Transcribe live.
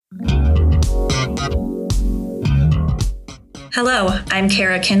Hello, I'm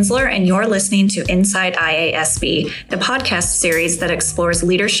Kara Kinsler, and you're listening to Inside IASB, a podcast series that explores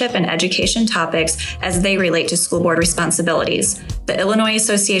leadership and education topics as they relate to school board responsibilities. The Illinois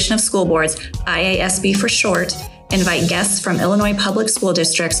Association of School Boards, IASB for short, invite guests from Illinois public school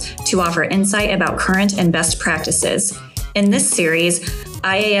districts to offer insight about current and best practices. In this series,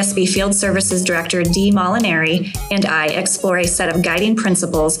 IASB Field Services Director Dee Molinari and I explore a set of guiding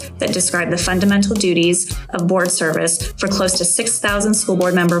principles that describe the fundamental duties of board service for close to 6,000 school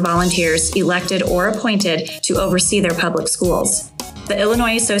board member volunteers elected or appointed to oversee their public schools. The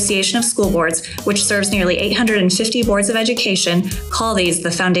Illinois Association of School Boards, which serves nearly 850 boards of education, call these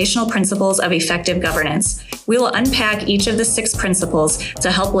the foundational principles of effective governance. We will unpack each of the 6 principles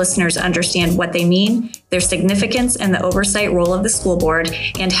to help listeners understand what they mean, their significance in the oversight role of the school board,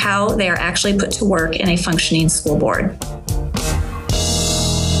 and how they are actually put to work in a functioning school board.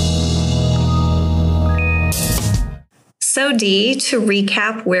 So Dee, to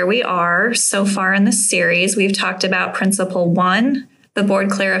recap where we are so far in this series, we've talked about Principle 1, the board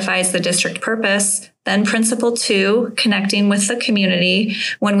clarifies the district purpose. Then Principle 2, connecting with the community,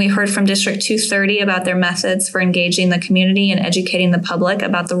 when we heard from District 230 about their methods for engaging the community and educating the public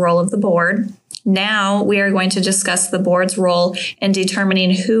about the role of the board. Now we are going to discuss the board's role in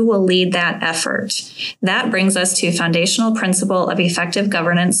determining who will lead that effort. That brings us to foundational principle of effective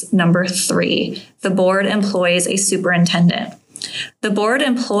governance number 3. The board employs a superintendent. The board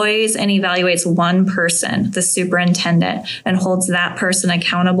employs and evaluates one person, the superintendent, and holds that person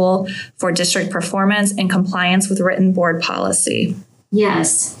accountable for district performance and compliance with written board policy.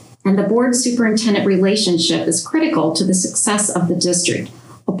 Yes, and the board-superintendent relationship is critical to the success of the district.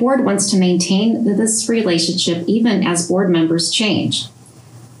 A board wants to maintain this relationship even as board members change.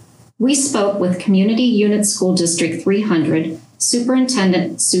 We spoke with Community Unit School District 300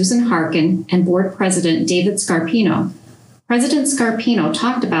 Superintendent Susan Harkin and Board President David Scarpino. President Scarpino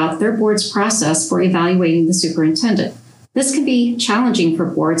talked about their board's process for evaluating the superintendent. This can be challenging for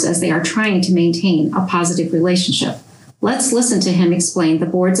boards as they are trying to maintain a positive relationship. Let's listen to him explain the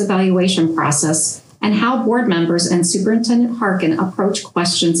board's evaluation process and how board members and Superintendent Harkin approach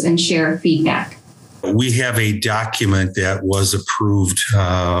questions and share feedback. We have a document that was approved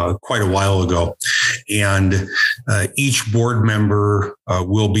quite a while ago, and each board member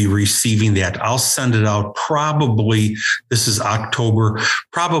will be receiving that. I'll send it out probably, this is October,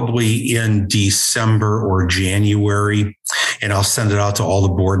 probably in December or January, and I'll send it out to all the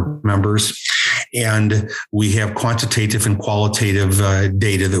board members. And we have quantitative and qualitative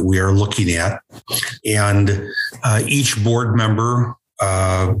data that we are looking at. And each board member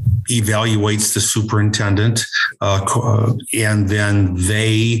evaluates the superintendent, and then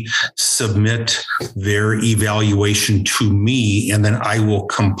they submit their evaluation to me, and then I will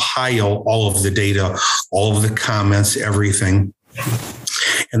compile all of the data, all of the comments, everything.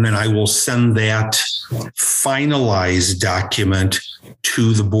 And then I will send that finalized document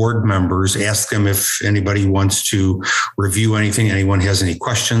to the board members, ask them if anybody wants to review anything, anyone has any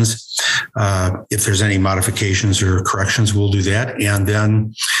questions. If there's any modifications or corrections, we'll do that. And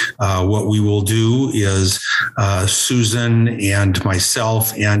then what we will do is Susan and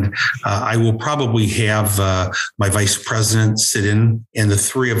myself, and I will probably have my vice president sit in, and the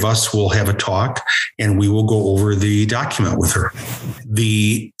 3 of us will have a talk, and we will go over the document with her.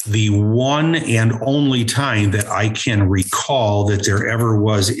 The one and only time that I can recall that there ever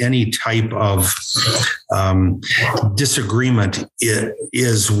was any type of disagreement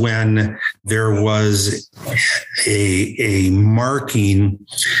is when there was a marking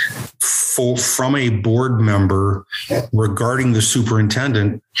from a board member regarding the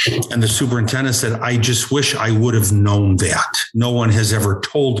superintendent, and the superintendent said, "I just wish I would have known that. No one has ever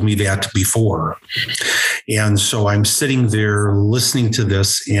told me that before." And so I'm sitting there listening to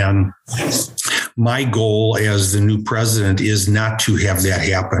this, and my goal as the new president is not to have that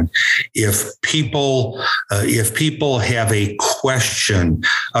happen. If people have a question,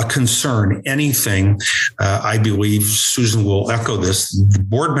 a concern, anything, I believe Susan will echo this.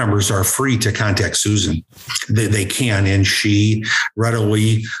 Board members are free to contact Susan. They can, and she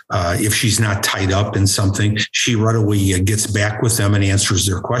readily, if she's not tied up in something, she readily gets back with them and answers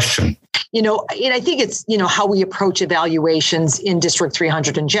their question. And I think it's, how we approach evaluations in District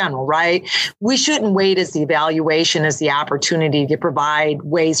 300 in general, right? We shouldn't wait as the evaluation as the opportunity to provide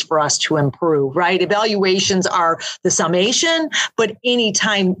ways for us to improve, right? Evaluations are the summation, but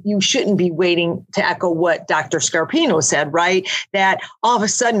anytime you shouldn't be waiting to echo what Dr. Scarpino said, right? That all of a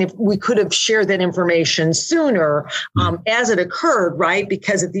sudden, if we could have shared that information sooner as it occurred, right?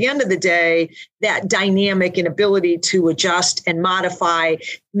 Because at the end of the day, that dynamic and ability to adjust and modify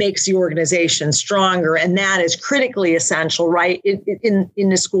makes the organization stronger. And that is critically essential, right, in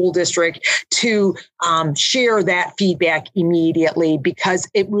the school district to share that feedback immediately, because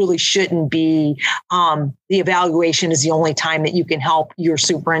it really shouldn't be the evaluation is the only time that you can help your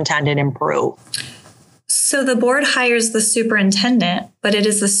superintendent improve. So the board hires the superintendent, but it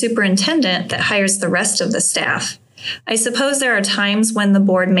is the superintendent that hires the rest of the staff. I suppose there are times when the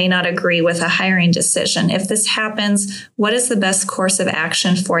board may not agree with a hiring decision. If this happens, what is the best course of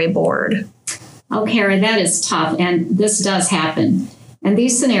action for a board? Oh, Kara, that is tough, and this does happen. In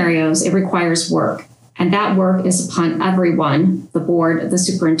these scenarios, it requires work, and that work is upon everyone, the board, the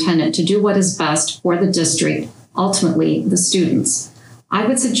superintendent, to do what is best for the district, ultimately the students. I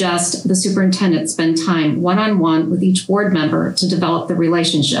would suggest the superintendent spend time one-on-one with each board member to develop the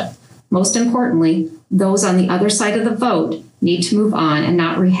relationship. Most importantly, those on the other side of the vote need to move on and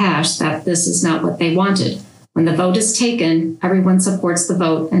not rehash that this is not what they wanted. When the vote is taken, everyone supports the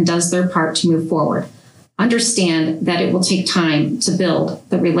vote and does their part to move forward. Understand that it will take time to build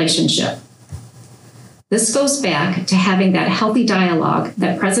the relationship. This goes back to having that healthy dialogue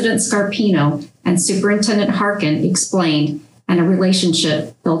that President Scarpino and Superintendent Harkin explained, and a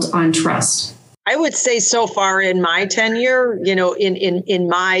relationship built on trust. I would say so far in my tenure, in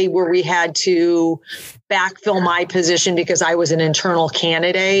my, where we had to backfill my position because I was an internal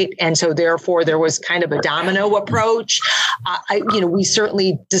candidate. And so therefore there was kind of a domino approach. We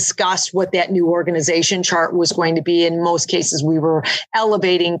certainly discussed what that new organization chart was going to be. In most cases, we were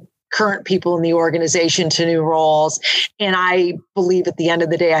elevating current people in the organization to new roles. And I believe at the end of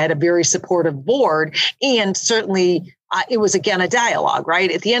the day, I had a very supportive board, and certainly it was, again, a dialogue,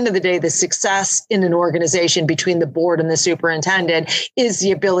 right? At the end of the day, the success in an organization between the board and the superintendent is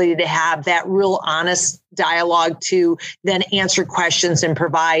the ability to have that real honest dialogue to then answer questions and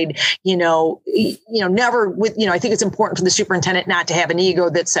provide, never with, I think it's important for the superintendent not to have an ego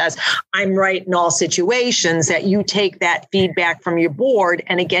that says, I'm right in all situations, that you take that feedback from your board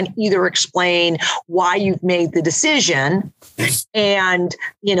and again, either explain why you've made the decision and,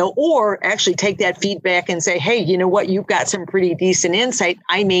 or actually take that feedback and say, hey, you know what, you've got some pretty decent insight.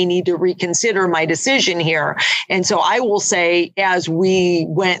 I may need to reconsider my decision here. And so I will say, as we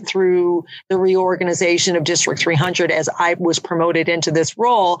went through the reorganization of District 300, as I was promoted into this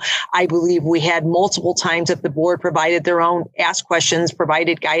role, I believe we had multiple times that the board provided their own, asked questions,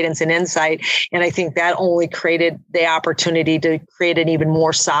 provided guidance and insight. And I think that only created the opportunity to create an even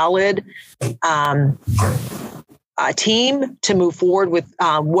more solid team to move forward with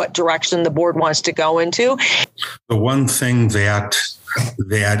what direction the board wants to go into. The one thing that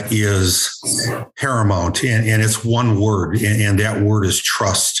is paramount, and it's one word, and that word is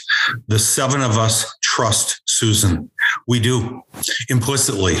trust. The seven of us trust Susan. We do,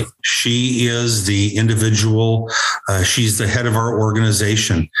 implicitly. She is the individual. She's the head of our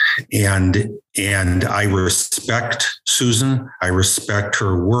organization. And I respect Susan. I respect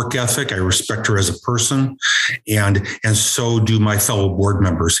her work ethic. I respect her as a person. And so do my fellow board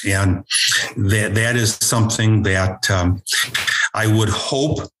members. And that is something that I would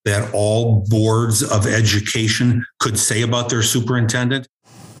hope that all boards of education could say about their superintendent.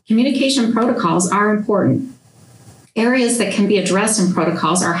 Communication protocols are important. Areas that can be addressed in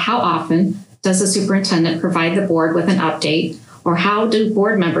protocols are how often does the superintendent provide the board with an update, or how do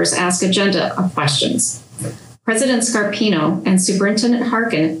board members ask agenda questions? President Scarpino and Superintendent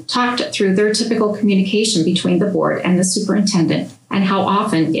Harkin talked through their typical communication between the board and the superintendent and how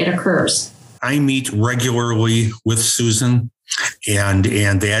often it occurs. I meet regularly with Susan, and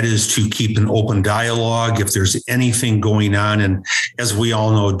that is to keep an open dialogue if there's anything going on. And as we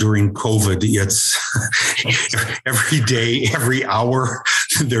all know, during COVID, it's every day, every hour,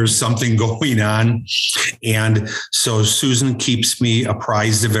 there's something going on. And so Susan keeps me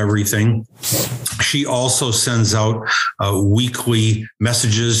apprised of everything. She also sends out weekly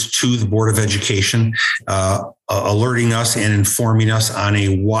messages to the Board of Education, alerting us and informing us on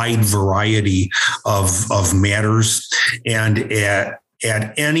a wide variety of matters. And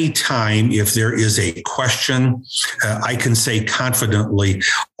at any time, if there is a question, I can say confidently,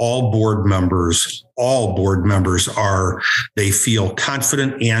 all board members they feel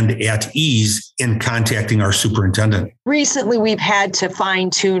confident and at ease in contacting our superintendent. Recently, we've had to fine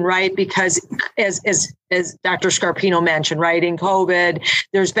tune, right? Because as Dr. Scarpino mentioned, right, in COVID,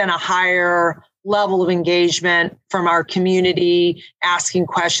 there's been a higher level of engagement from our community, asking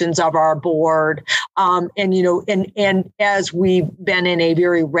questions of our board. And as we've been in a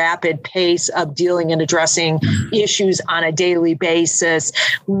very rapid pace of dealing and addressing issues on a daily basis,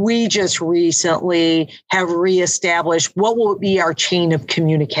 we just recently have reestablished what will be our chain of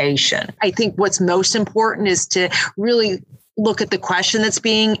communication. I think what's most important is to really look at the question that's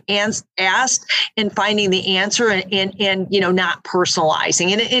being asked and finding the answer and not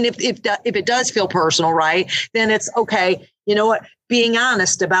personalizing. And if it does feel personal, right, then it's okay. You know what? Being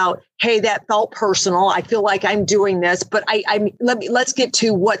honest about, hey, that felt personal. I feel like I'm doing this, but let's get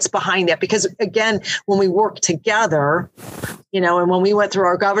to what's behind that. Because again, when we work together, and when we went through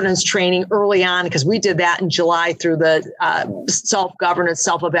our governance training early on, because we did that in July through the self-governance,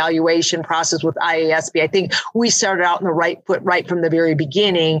 self-evaluation process with IASB, I think we started out in the right foot right from the very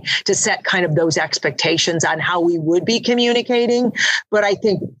beginning to set kind of those expectations on how we would be communicating. But I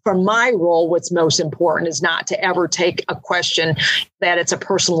think from my role, what's most important is not to ever take a question that it's a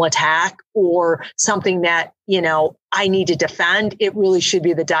personal attack or something that, I need to defend. It really should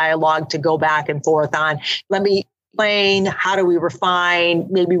be the dialogue to go back and forth on. Let me explain, how do we refine?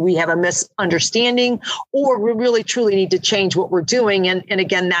 Maybe we have a misunderstanding, or we really truly need to change what we're doing. And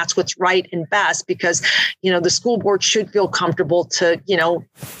again, that's what's right and best, because, the school board should feel comfortable to,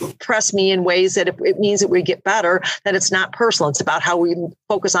 press me in ways that if it means that we get better, that it's not personal. It's about how we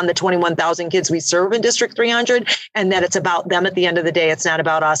focus on the 21,000 kids we serve in District 300, and that it's about them at the end of the day. It's not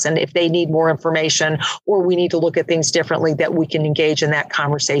about us. And if they need more information or we need to look at things differently, that we can engage in that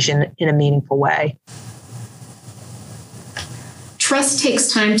conversation in a meaningful way. Trust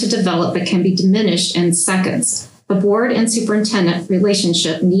takes time to develop but can be diminished in seconds. The board and superintendent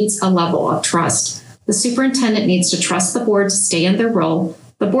relationship needs a level of trust. The superintendent needs to trust the board to stay in their role.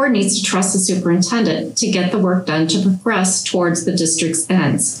 The board needs to trust the superintendent to get the work done to progress towards the district's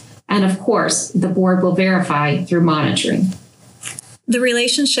ends. And of course, the board will verify through monitoring. The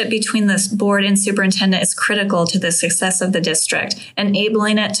relationship between the board and superintendent is critical to the success of the district,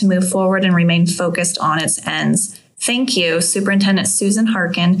 enabling it to move forward and remain focused on its ends. Thank you, Superintendent Susan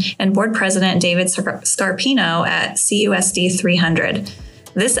Harkin and Board President David Scarpino at CUSD 300.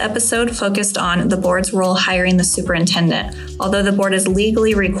 This episode focused on the board's role hiring the superintendent. Although the board is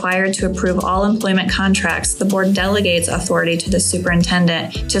legally required to approve all employment contracts, the board delegates authority to the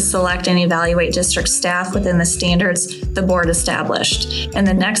superintendent to select and evaluate district staff within the standards the board established. In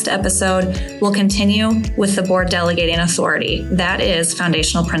the next episode, we'll continue with the board delegating authority. That is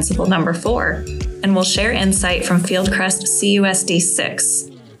foundational principle number 4. And we'll share insight from Fieldcrest CUSD 6.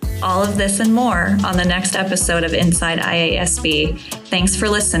 All of this and more on the next episode of Inside IASB. Thanks for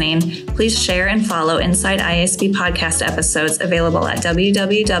listening. Please share and follow Inside IASB podcast episodes available at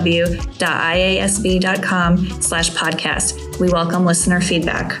www.iasb.com/podcast. We welcome listener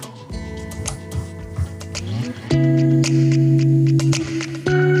feedback.